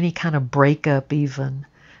unlike any kind of breakup even.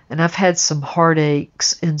 And I've had some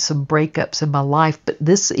heartaches and some breakups in my life, but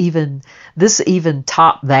this even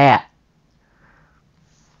topped that.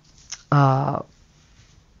 Eva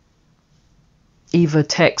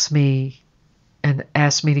texted me and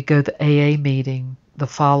asked me to go to the AA meeting the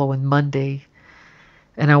following Monday.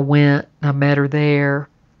 And I went and I met her there.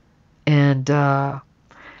 And, I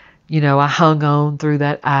hung on through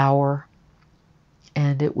that hour.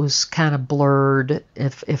 And it was kind of blurred.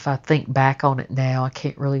 If I think back on it now, I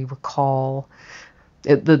can't really recall.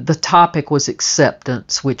 The topic was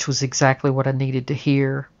acceptance, which was exactly what I needed to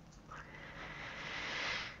hear.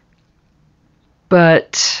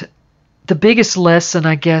 But the biggest lesson,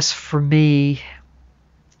 I guess, for me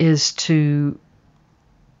is to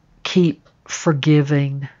keep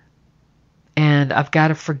forgiving. And I've got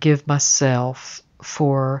to forgive myself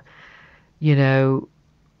for,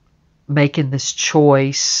 making this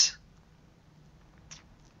choice.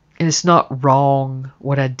 And it's not wrong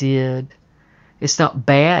what I did. It's not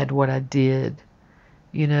bad what I did.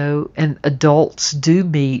 And adults do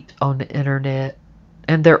meet on the internet.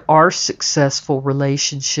 And there are successful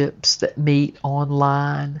relationships that meet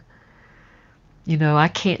online. I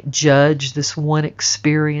can't judge this one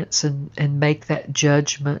experience and make that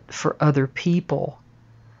judgment for other people.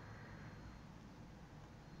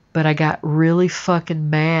 But I got really fucking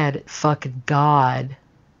mad at fucking God.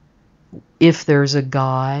 If there's a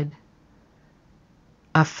God.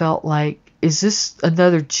 I felt like, is this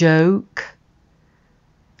another joke?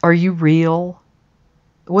 Are you real?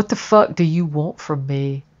 What the fuck do you want from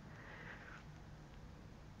me?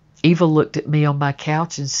 Eva looked at me on my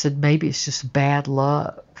couch and said, maybe it's just bad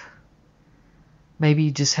luck. Maybe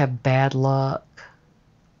you just have bad luck.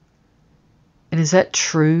 And is that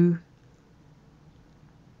true?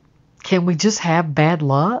 Can we just have bad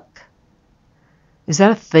luck? Is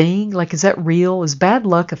that a thing? Like, is that real? Is bad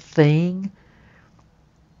luck a thing?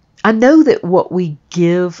 I know that what we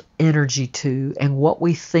give energy to and what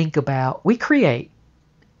we think about, we create.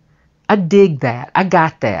 I dig that. I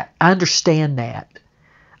got that. I understand that.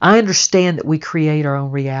 I understand that we create our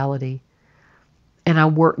own reality. And I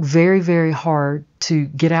work very, very hard to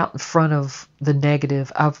get out in front of the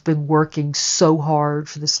negative. I've been working so hard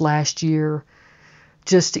for this last year,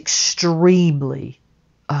 just extremely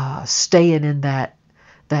staying in that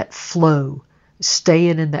flow,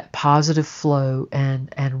 staying in that positive flow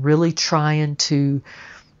and really trying to,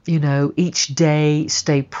 each day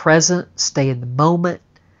stay present, stay in the moment,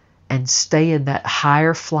 and stay in that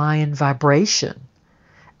higher flying vibration.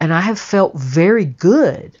 And I have felt very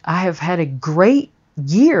good. I have had a great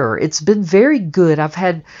year. It's been very good. I've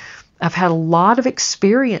had a lot of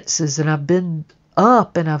experiences, and I've been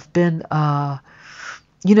up, and I've been,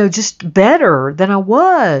 just better than I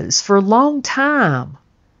was for a long time.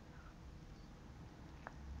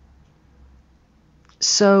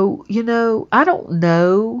 So, I don't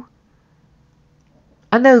know.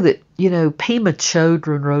 I know that, Pema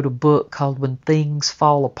Chodron wrote a book called When Things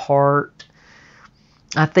Fall Apart.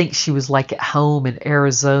 I think she was like at home in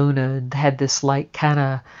Arizona and had this like kind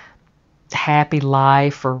of happy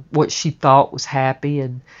life, or what she thought was happy,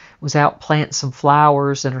 and was out planting some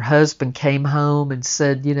flowers, and her husband came home and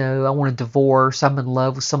said, I want a divorce. I'm in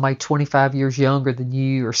love with somebody 25 years younger than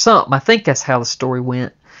you, or something. I think that's how the story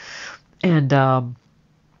went. And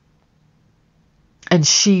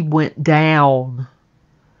she went down,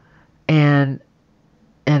 and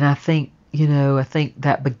I think, I think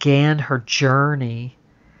that began her journey.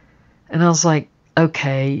 And I was like,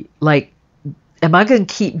 okay, like, am I going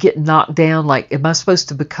to keep getting knocked down? Like, am I supposed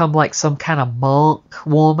to become like some kind of monk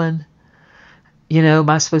woman? Am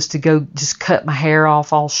I supposed to go just cut my hair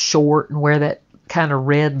off all short and wear that kind of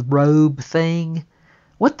red robe thing?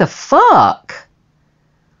 What the fuck?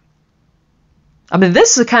 I mean, this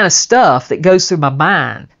is the kind of stuff that goes through my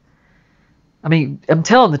mind. I mean, I'm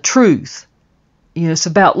telling the truth. It's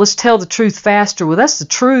about, let's tell the truth faster. Well, that's the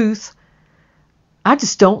truth. I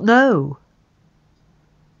just don't know.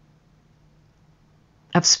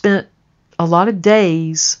 I've spent a lot of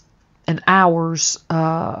days and hours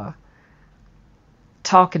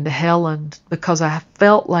talking to Helen, because I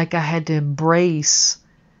felt like I had to embrace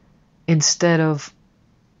instead of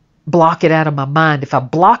block it out of my mind. If I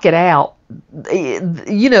block it out,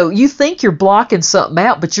 you think you're blocking something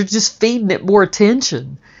out, but you're just feeding it more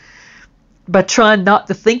attention. By trying not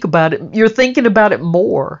to think about it, you're thinking about it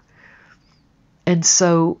more. And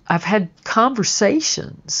so I've had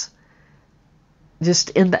conversations just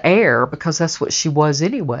in the air, because that's what she was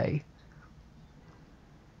anyway.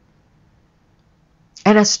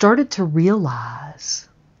 And I started to realize,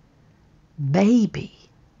 maybe,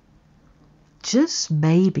 just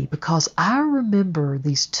maybe, because I remember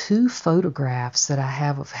these 2 photographs that I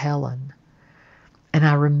have of Helen, and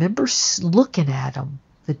I remember looking at them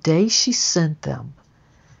the day she sent them,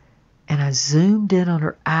 and I zoomed in on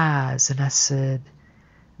her eyes and I said,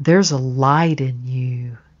 there's a light in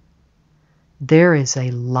you. There is a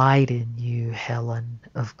light in you, Helen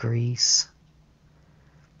of Greece.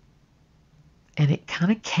 And it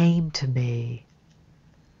kind of came to me,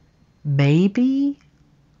 maybe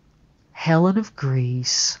Helen of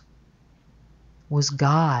Greece was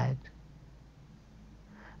God.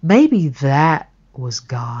 Maybe that was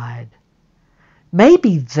God.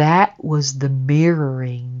 Maybe that was the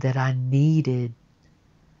mirroring that I needed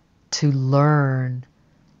to learn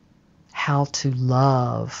how to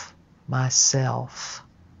love myself.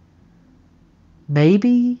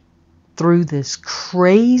 Maybe through this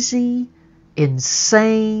crazy,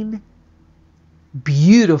 insane,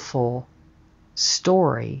 beautiful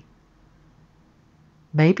story,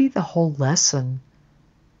 maybe the whole lesson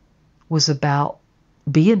was about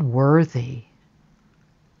being worthy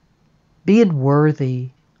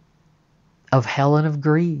of Helen of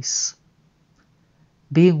Greece,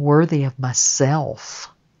 being worthy of myself.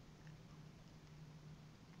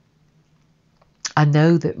 I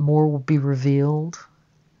know that more will be revealed.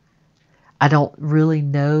 I don't really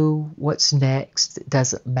know what's next. It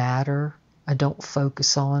doesn't matter. I don't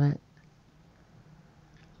focus on it.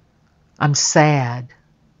 I'm sad.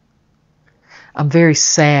 I'm very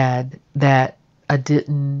sad that I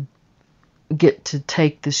didn't get to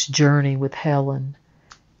take this journey with Helen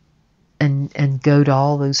and go to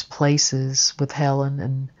all those places with Helen.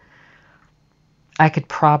 And I could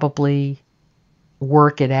probably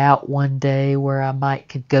work it out one day where I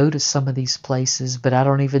could go to some of these places, but I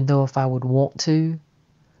don't even know if I would want to.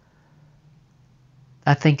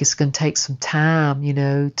 I think it's going to take some time,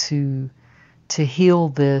 to heal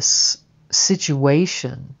this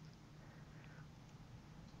situation.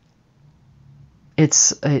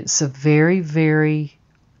 It's a very, very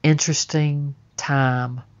interesting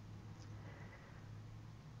time.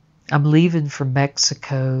 I'm leaving for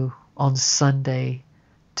Mexico on Sunday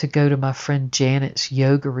to go to my friend Janet's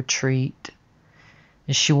yoga retreat.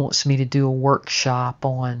 And she wants me to do a workshop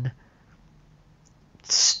on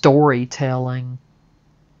storytelling.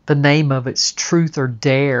 The name of it's Truth or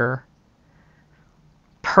Dare.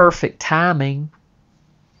 Perfect timing.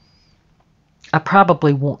 I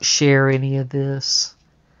probably won't share any of this.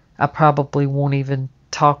 I probably won't even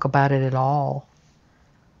talk about it at all.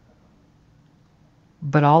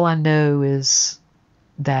 But all I know is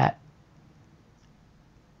that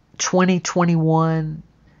 2021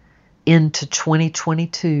 into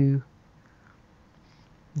 2022,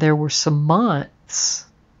 there were some months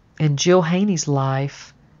in Jill Haynie's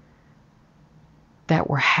life that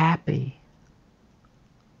were happy.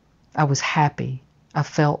 I was happy. I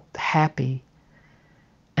felt happy.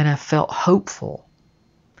 And I felt hopeful.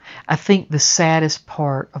 I think the saddest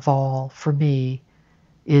part of all for me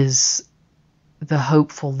is the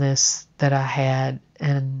hopefulness that I had.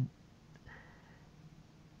 And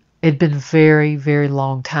it'd been a very, very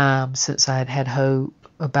long time since I had had hope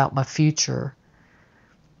about my future.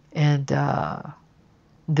 And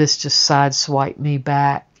this just sideswiped me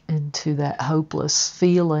back into that hopeless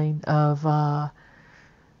feeling of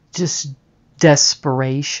just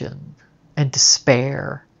desperation and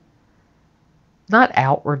despair. Not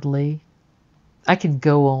outwardly. I can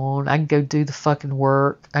go on. I can go do the fucking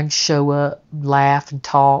work. I can show up, laugh and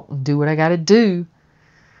talk and do what I got to do.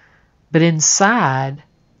 But inside,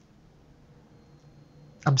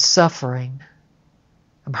 I'm suffering.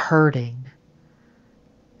 I'm hurting.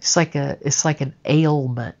 It's like an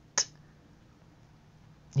ailment.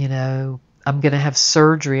 I'm going to have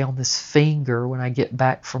surgery on this finger when I get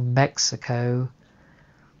back from Mexico.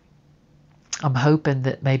 I'm hoping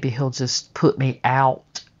that maybe he'll just put me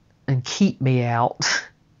out and keep me out.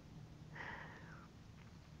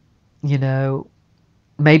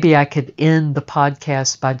 Maybe I could end the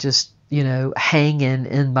podcast by just, hanging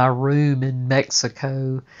in my room in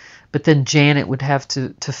Mexico. But then Janet would have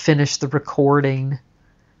to finish the recording.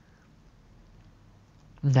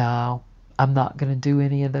 No, I'm not going to do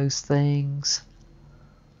any of those things.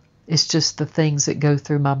 It's just the things that go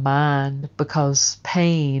through my mind, because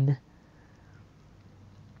pain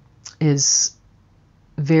is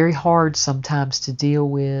very hard sometimes to deal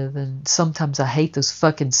with. And sometimes I hate those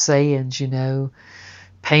fucking sayings,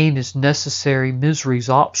 pain is necessary, misery's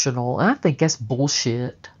optional. And I think that's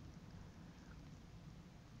bullshit.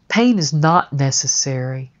 Pain is not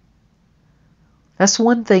necessary. That's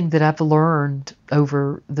one thing that I've learned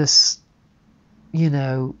over this,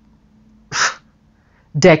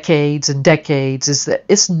 decades and decades is that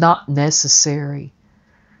it's not necessary.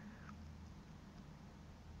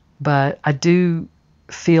 But I do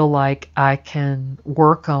feel like I can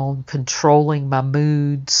work on controlling my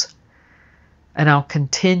moods, and I'll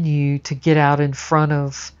continue to get out in front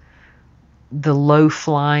of the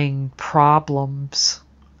low-flying problems,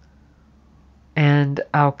 and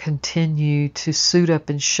I'll continue to suit up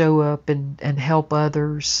and show up and help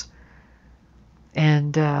others,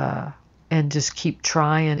 and just keep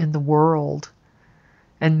trying in the world.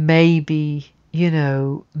 And maybe,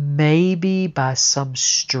 maybe by some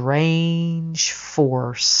strange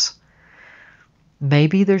force,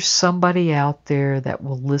 maybe there's somebody out there that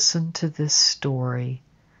will listen to this story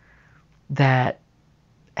that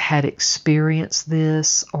had experienced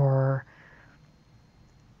this, or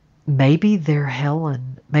maybe they're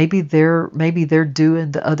Helen. Maybe they're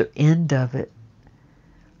doing the other end of it.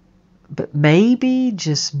 But maybe,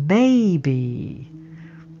 just maybe,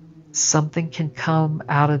 something can come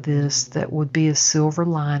out of this that would be a silver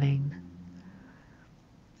lining.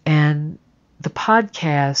 And the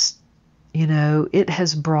podcast, it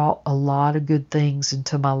has brought a lot of good things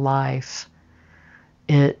into my life.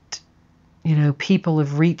 People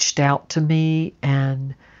have reached out to me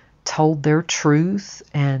and told their truth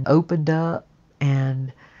and opened up,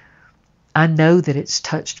 and I know that it's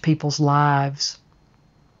touched people's lives.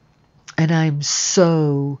 And I'm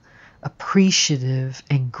so appreciative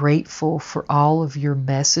and grateful for all of your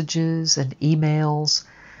messages and emails.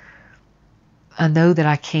 I know that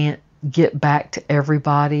I can't get back to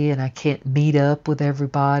everybody, and I can't meet up with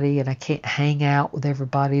everybody, and I can't hang out with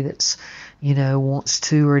everybody that's, wants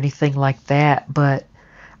to, or anything like that. But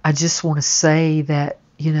I just want to say that,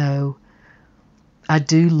 I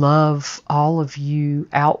do love all of you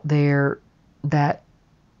out there that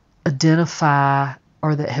identify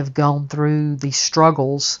or that have gone through these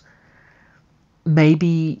struggles.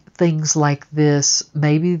 Maybe things like this,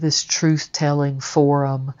 maybe this truth-telling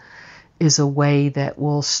forum is a way that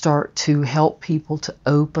will start to help people to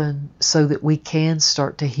open so that we can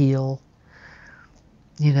start to heal,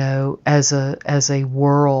 as a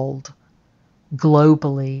world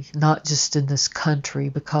globally, not just in this country,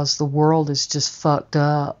 because the world is just fucked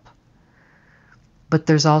up. But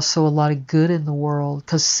there's also a lot of good in the world,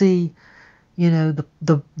 because see,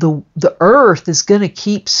 the earth is going to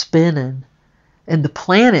keep spinning, and the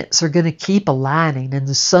planets are going to keep aligning, and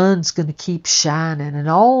the sun's going to keep shining, and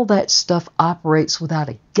all that stuff operates without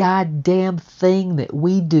a goddamn thing that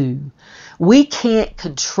we do. We can't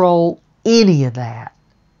control any of that.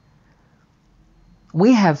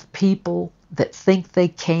 We have people that think they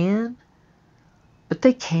can, but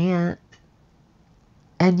they can't.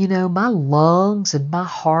 And my lungs and my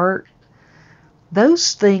heart,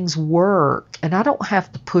 those things work, and I don't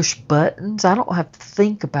have to push buttons. I don't have to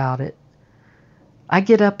think about it. I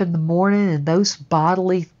get up in the morning and those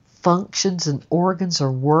bodily functions and organs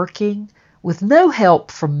are working with no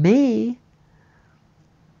help from me.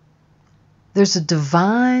 There's a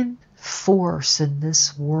divine force in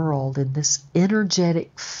this world, in this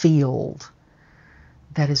energetic field,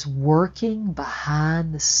 that is working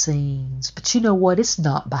behind the scenes. But you know what? It's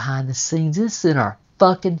not behind the scenes. It's in our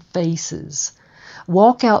fucking faces.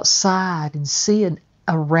 Walk outside and see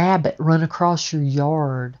a rabbit run across your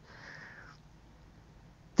yard.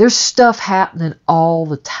 There's stuff happening all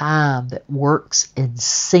the time that works in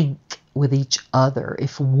sync with each other.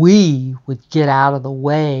 If we would get out of the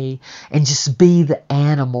way and just be the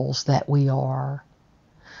animals that we are.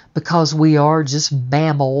 Because we are just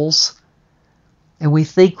mammals. And we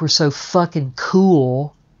think we're so fucking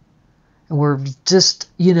cool. And we're just,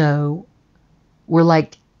 we're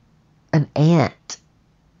like an ant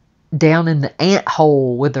down in the ant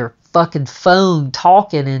hole with their fucking phone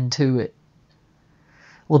talking into it.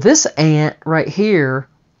 Well, this ant right here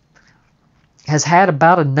has had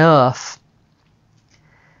about enough.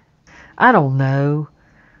 I don't know.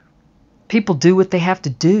 People do what they have to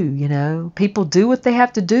do, People do what they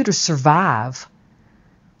have to do to survive.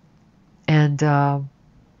 And I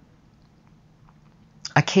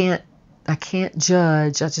can't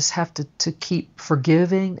judge. I just have to keep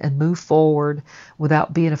forgiving and move forward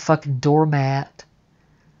without being a fucking doormat.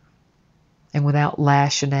 And without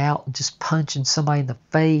lashing out and just punching somebody in the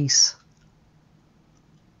face.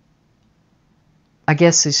 I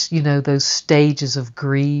guess it's, those stages of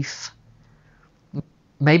grief.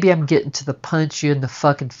 Maybe I'm getting to the punch you in the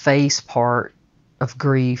fucking face part of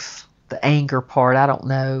grief. The anger part, I don't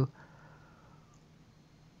know.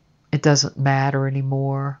 It doesn't matter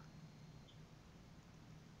anymore.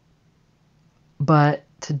 But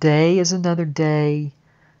today is another day.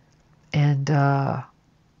 And,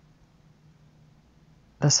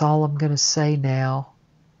 that's all I'm going to say now.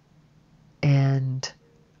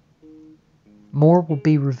 more will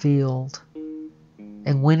be revealed.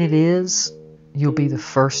 And when it is, you'll be the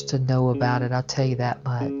first to know about it. I'll tell you that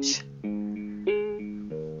much.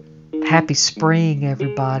 Happy spring,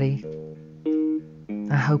 everybody.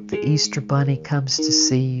 I hope the Easter Bunny comes to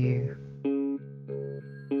see you.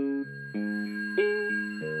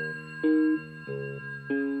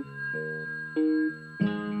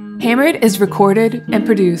 Hammered is recorded and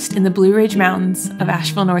produced in the Blue Ridge Mountains of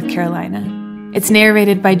Asheville, North Carolina. It's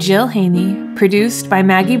narrated by Jill Haynie, produced by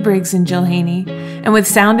Maggie Briggs and Jill Haynie, and with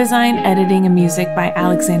sound design, editing, and music by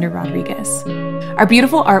Alexander Rodriguez. Our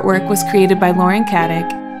beautiful artwork was created by Lauren Caddick,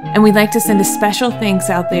 and we'd like to send a special thanks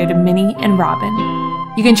out there to Minnie and Robin.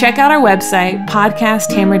 You can check out our website,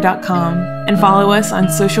 podcasthammered.com, and follow us on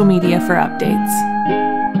social media for updates.